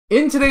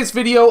In today's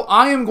video,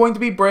 I am going to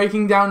be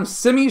breaking down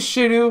Simi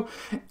Shittu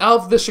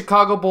of the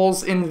Chicago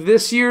Bulls in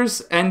this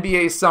year's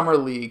NBA Summer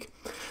League.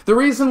 The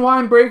reason why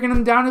I'm breaking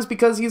him down is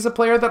because he's a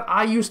player that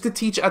I used to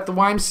teach at the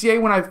YMCA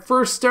when I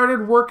first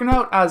started working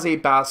out as a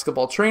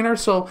basketball trainer.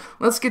 So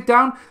let's get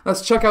down,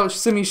 let's check out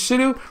Simi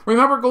Shittu.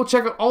 Remember, go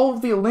check out all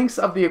of the links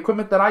of the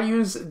equipment that I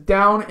use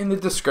down in the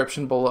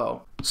description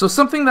below. So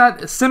something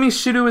that Simi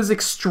Shittu is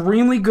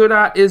extremely good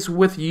at is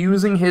with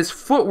using his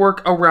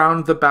footwork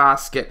around the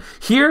basket.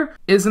 Here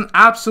is an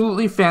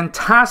absolutely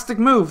fantastic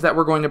move that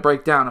we're going to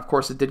break down. Of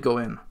course, it did go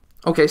in.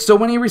 Okay, so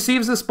when he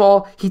receives this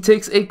ball, he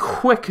takes a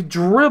quick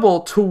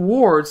dribble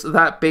towards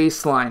that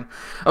baseline.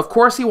 Of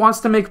course, he wants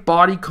to make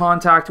body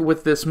contact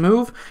with this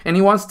move, and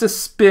he wants to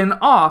spin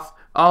off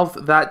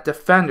of that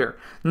defender.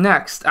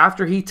 Next,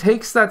 after he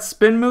takes that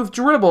spin move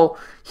dribble,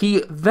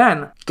 he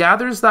then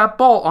gathers that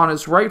ball on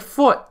his right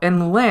foot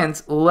and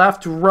lands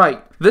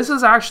left-right. This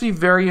is actually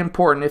very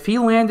important. If he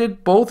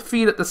landed both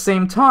feet at the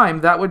same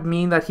time, that would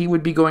mean that he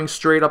would be going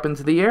straight up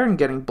into the air and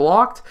getting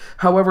blocked.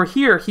 However,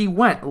 here he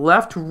went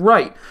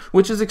left-right,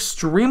 which is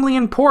extremely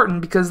important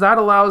because that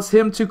allows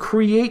him to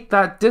create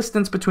that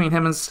distance between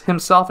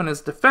himself and his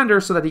defender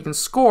so that he can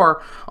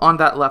score on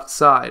that left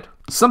side.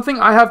 Something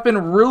I have been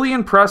really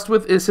impressed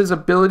with is his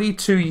ability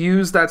to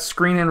use that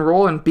screen and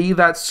roll and be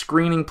that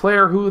screening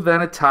player who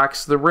then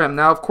attacks the rim.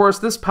 Now, of course,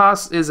 this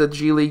pass is a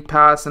G League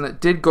pass and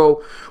it did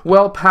go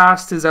well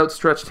past his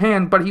outstretched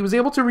hand, but he was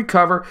able to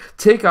recover,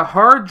 take a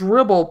hard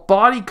dribble,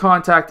 body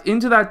contact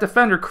into that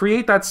defender,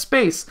 create that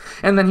space,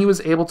 and then he was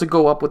able to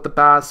go up with the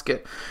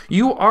basket.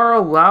 You are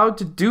allowed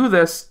to do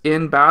this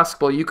in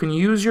basketball. You can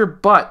use your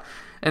butt.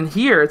 And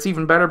here, it's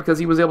even better because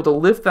he was able to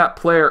lift that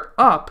player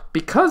up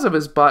because of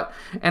his butt,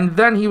 and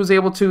then he was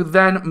able to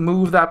then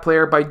move that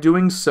player by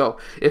doing so.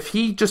 If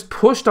he just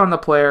pushed on the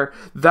player,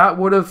 that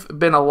would have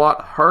been a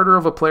lot harder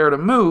of a player to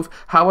move.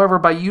 However,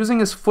 by using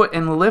his foot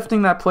and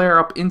lifting that player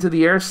up into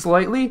the air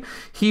slightly,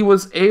 he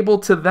was able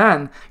to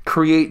then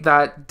create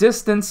that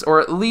distance,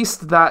 or at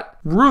least that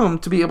room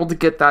to be able to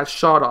get that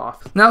shot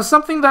off. Now,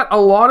 something that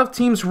a lot of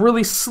teams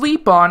really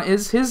sleep on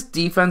is his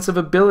defensive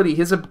ability,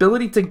 his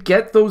ability to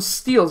get those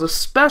steals,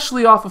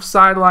 especially off of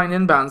sideline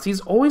inbounds. He's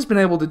always been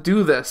able to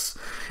do this,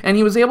 and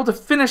he was able to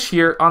finish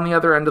here on the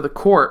other end of the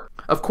court.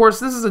 Of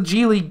course, this is a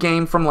G League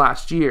game from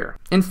last year.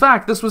 In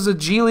fact, this was a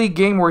G League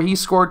game where he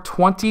scored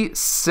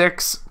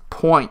 26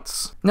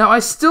 points. Now, I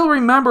still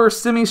remember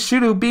Simi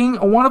Shittu being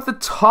one of the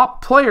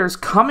top players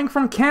coming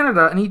from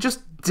Canada, and he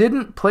just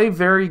didn't play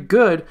very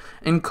good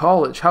in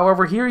college.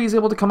 However, here he's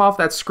able to come off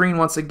that screen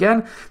once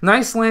again.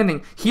 Nice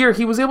landing. Here,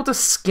 he was able to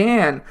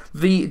scan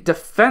the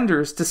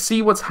defenders to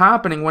see what's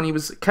happening when he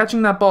was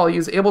catching that ball. He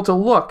was able to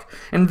look,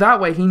 and that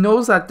way he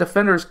knows that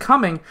defender is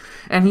coming,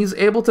 and he's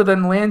able to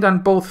then land on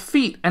both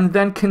feet and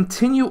then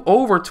continue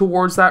over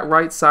towards that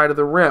right side of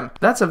the rim.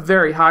 That's a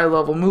very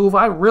high-level move.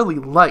 I really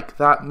like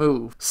that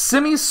move.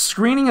 Simi's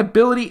screening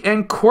ability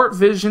and court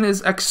vision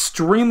is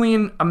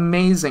extremely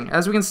amazing.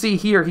 As we can see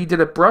here, he did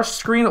a brush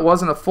screen. It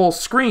wasn't a full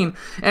screen,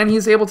 and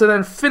he's able to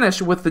then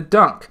finish with the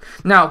dunk.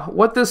 Now,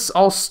 what this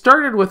all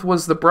started with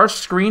was the brush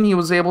screen. He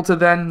was able to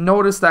then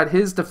notice that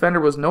his defender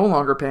was no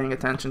longer paying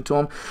attention to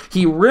him.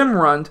 He rim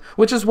runned,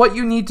 which is what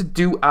you need to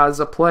do as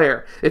a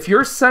player. If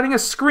you're setting a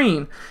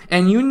screen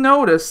and you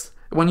notice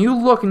when you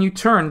look and you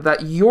turn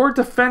that your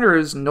defender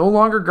is no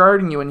longer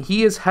guarding you and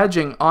he is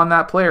hedging on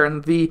that player,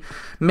 and the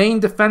main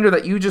defender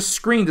that you just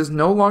screened is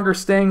no longer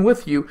staying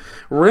with you,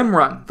 rim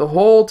run the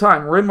whole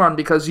time. Rim run,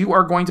 because you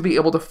are going to be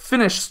able to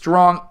finish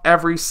strong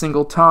every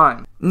single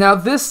time. Now,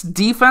 this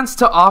defense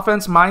to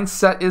offense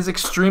mindset is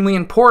extremely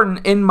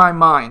important in my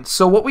mind.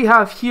 So what we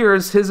have here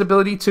is his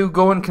ability to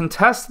go and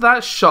contest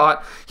that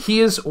shot. He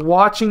is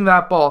watching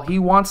that ball. He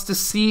wants to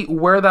see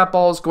where that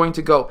ball is going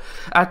to go.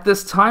 At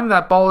this time,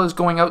 that ball is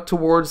going out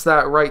towards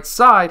that right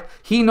side.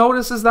 He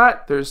notices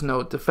that there's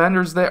no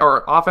defenders there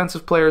or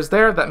offensive players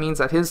there. That means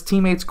that his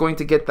teammate's going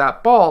to get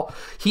that ball.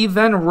 He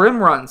then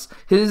rim runs.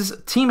 His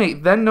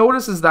teammate then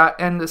notices that,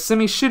 and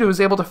Simi Shittu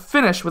is able to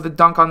finish with a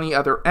dunk on the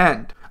other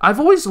end. I've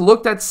always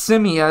looked at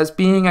Simi as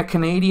being a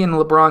Canadian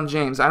LeBron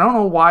James. I don't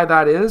know why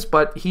that is,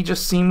 but he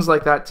just seems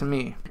like that to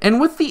me.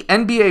 And with the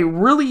NBA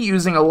really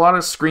using a lot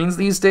of screens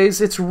these days,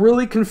 it's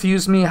really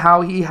confused me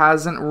how he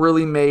hasn't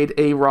really made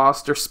a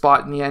roster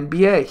spot in the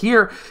NBA.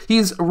 Here,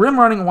 he's rim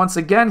running once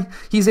again.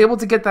 He's able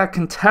to get that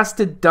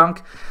contested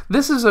dunk.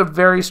 This is a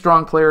very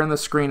strong player in the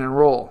screen and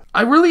roll.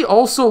 I really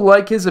also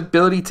like his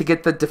ability to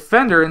get the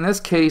defender, in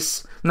this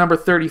case, number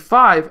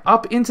 35,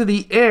 up into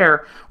the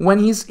air when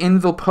he's in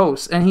the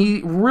post. And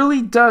he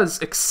really does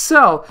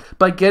excel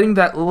by getting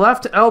that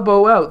left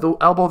elbow out, the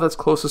elbow that's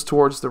closest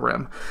towards the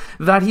rim,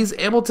 that he's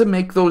able to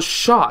make those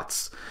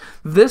shots.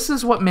 This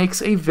is what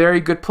makes a very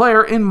good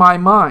player in my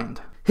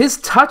mind. His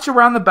touch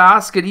around the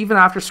basket, even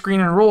after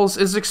screen and rolls,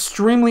 is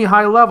extremely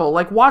high level.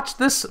 Like, watch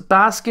this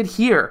basket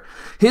here.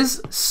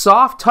 His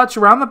soft touch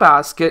around the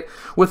basket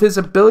with his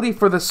ability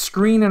for the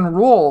screen and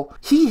roll,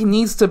 he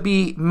needs to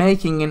be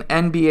making an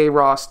NBA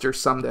roster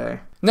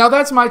someday. Now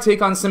that's my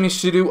take on Simi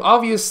Shittu.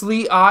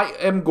 Obviously, I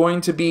am going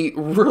to be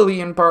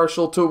really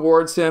impartial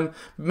towards him,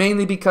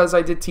 mainly because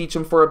I did teach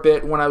him for a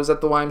bit when I was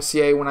at the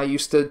YMCA, when I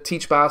used to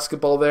teach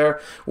basketball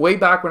there, way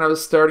back when I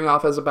was starting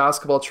off as a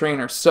basketball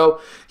trainer. So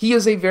he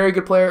is a very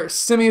good player.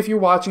 Simi, if you're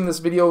watching this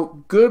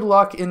video, good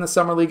luck in the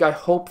Summer League. I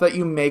hope that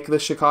you make the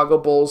Chicago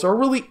Bulls, or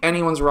really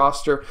anyone's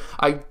roster.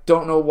 I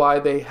don't know why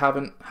they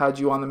haven't had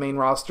you on the main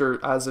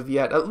roster as of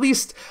yet, at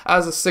least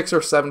as a 6th or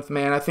 7th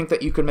man. I think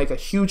that you could make a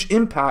huge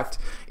impact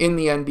in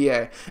the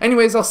NBA.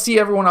 Anyways, I'll see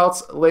everyone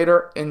else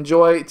later.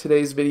 Enjoy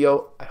today's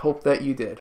video. I hope that you did.